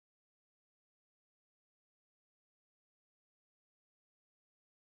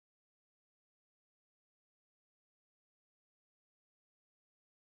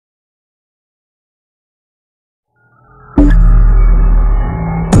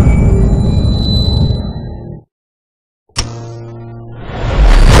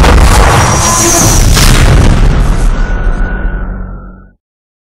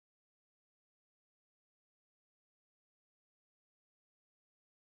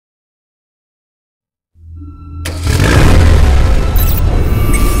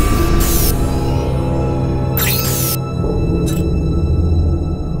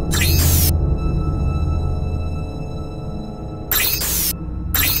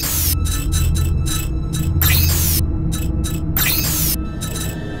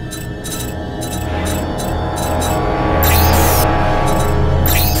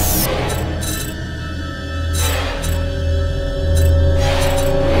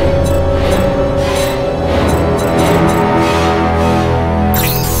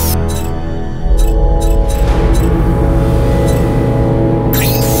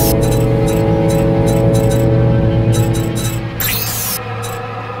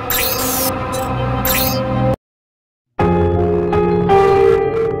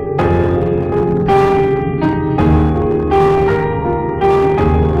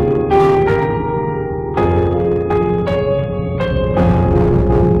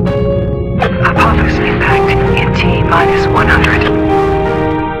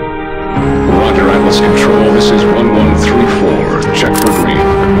Pilot's control, this is 1134. Check for green.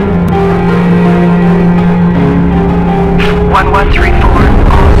 1134,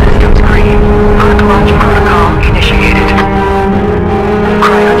 all systems green. Hot launch protocol initiated.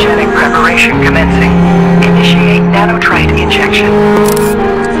 Cryogenic preparation commencing. Initiate nanotrite injection.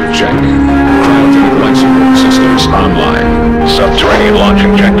 Check. Cryogenic life support systems online. Subterranean launch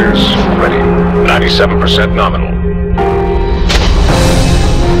injectors ready. 97% nominal.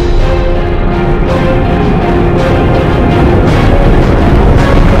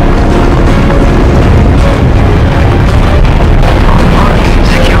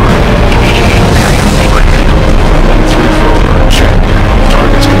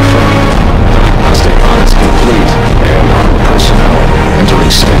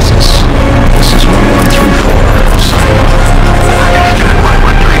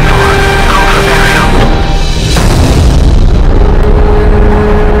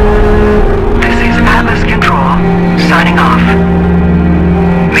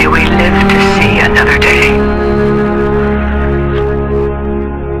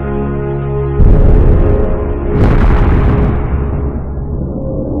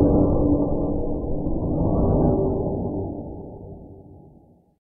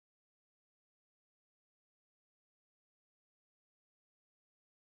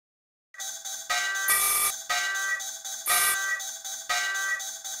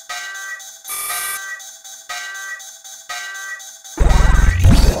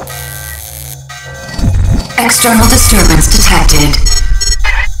 External disturbance detected.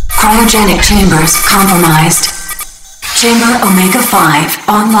 Cryogenic chambers compromised. Chamber Omega-5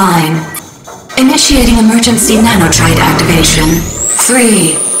 online. Initiating emergency nanotrite activation.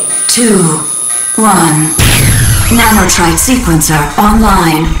 3, 2, 1. Nanotrite sequencer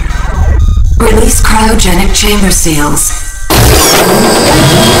online. Release cryogenic chamber seals.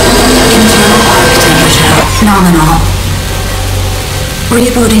 Internal arc temperature nominal.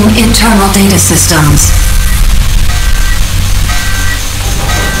 Rebooting internal data systems.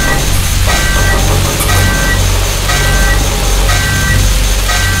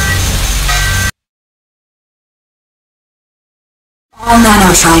 All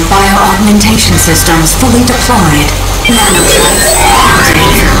nanotrite bio-augmentation systems fully deployed. Nanotrite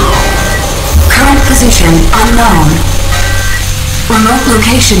active. Current position unknown. Remote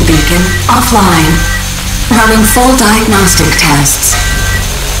location beacon offline. Running full diagnostic tests.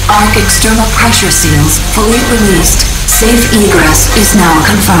 Arc external pressure seals fully released. Safe egress is now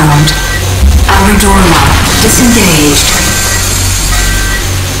confirmed. Outer door lock disengaged.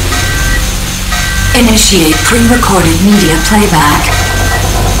 Initiate pre-recorded media playback.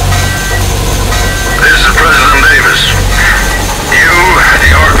 This is President Davis. You,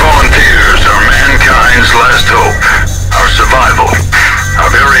 the ARC volunteers, are mankind's last hope. Our survival,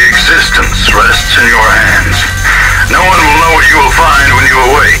 our very existence rests in your hands. No one will know what you will find when you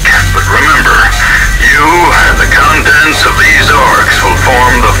awake, but remember, you and the contents of these arcs will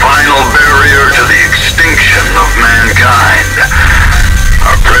form the final barrier to the extinction of mankind.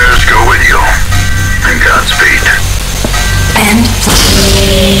 Our prayers go with you. And Godspeed. And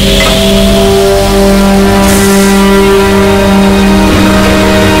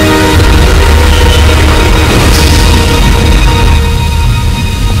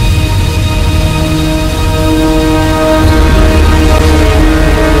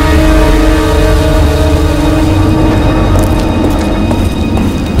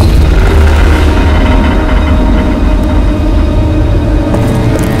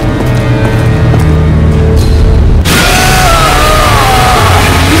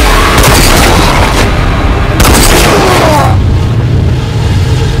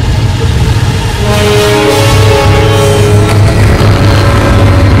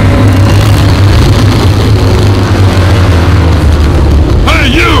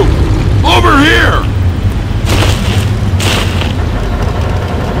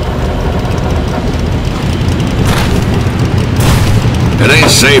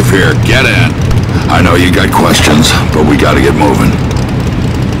safe here. Get in. I know you got questions, but we gotta get moving.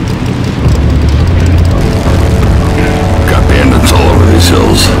 Got bandits all over these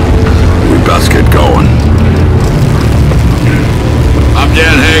hills. We best get going. I'm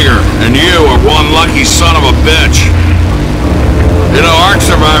Dan Hager, and you are one lucky son of a bitch. You know, ARC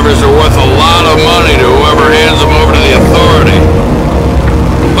survivors are worth a lot of money to whoever hands them over to the Authority.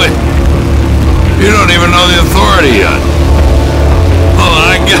 Wait, you don't even know the Authority yet. Well,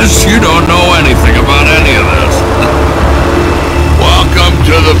 I guess you don't know anything about any of this. Welcome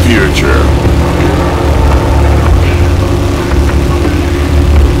to the future.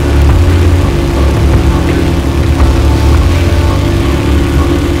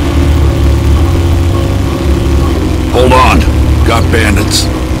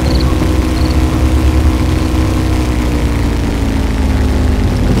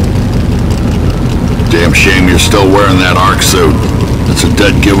 Damn shame you're still wearing that arc suit. It's a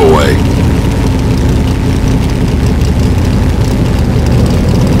dead giveaway.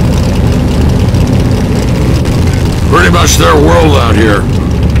 Pretty much their world out here.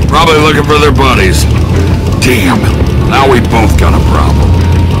 Probably looking for their buddies. Damn, now we both got a problem.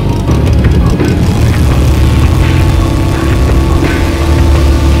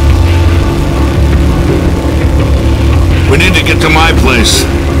 We need to get to my place.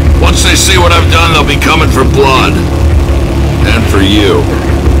 Once they see what I've done, they'll be coming for blood. And for you.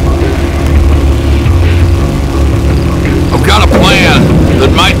 I've got a plan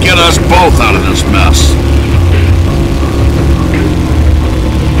that might get us both out of this mess.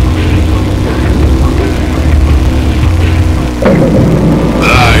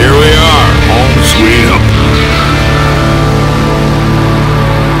 Here we are. Home sweet home.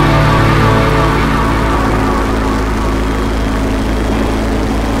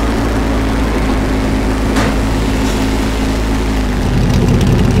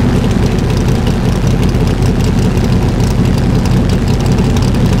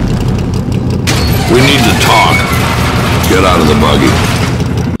 We need to talk. Get out of the buggy.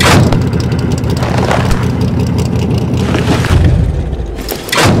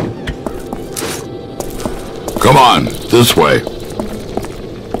 Come on, this way.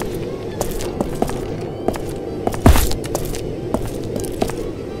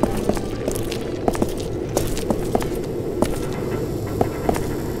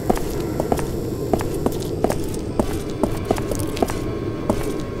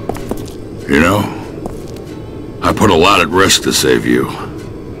 You know, I put a lot at risk to save you.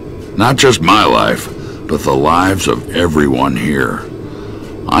 Not just my life, but the lives of everyone here.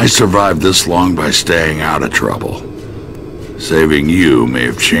 I survived this long by staying out of trouble. Saving you may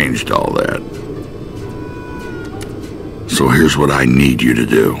have changed all that. So here's what I need you to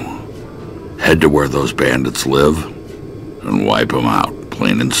do. Head to where those bandits live and wipe them out,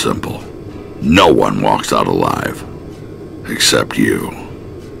 plain and simple. No one walks out alive. Except you.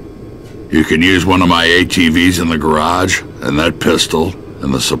 You can use one of my ATVs in the garage, and that pistol,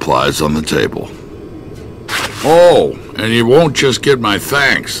 and the supplies on the table. Oh, and you won't just get my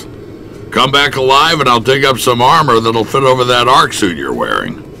thanks. Come back alive and I'll dig up some armor that'll fit over that arc suit you're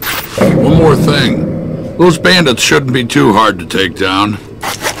wearing. One more thing. Those bandits shouldn't be too hard to take down.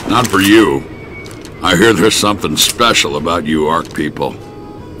 Not for you. I hear there's something special about you arc people.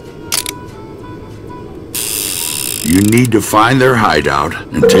 You need to find their hideout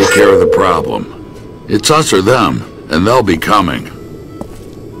and take care of the problem. It's us or them, and they'll be coming.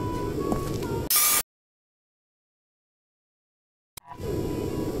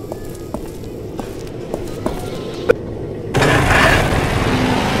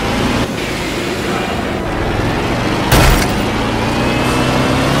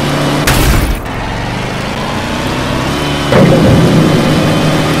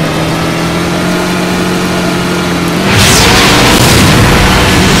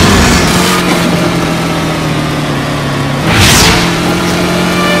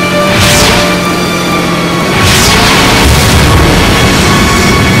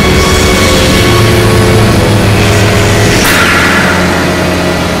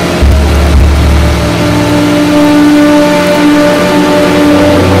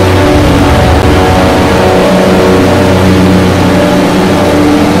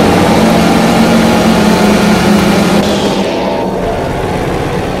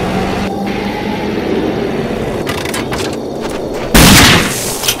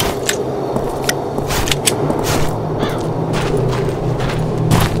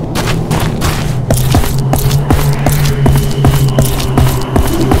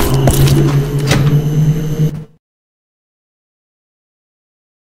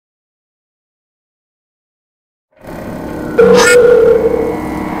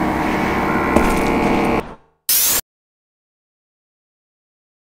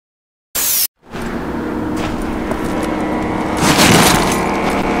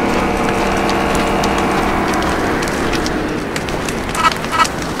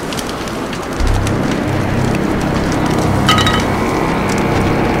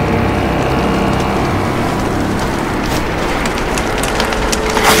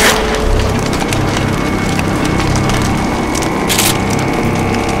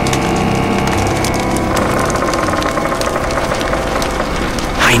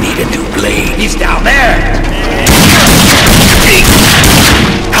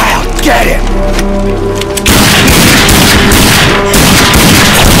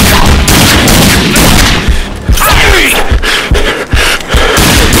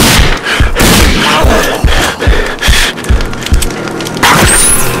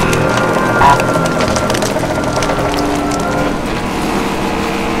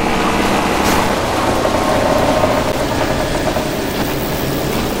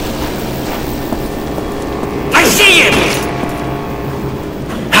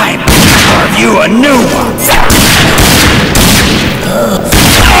 you a new one!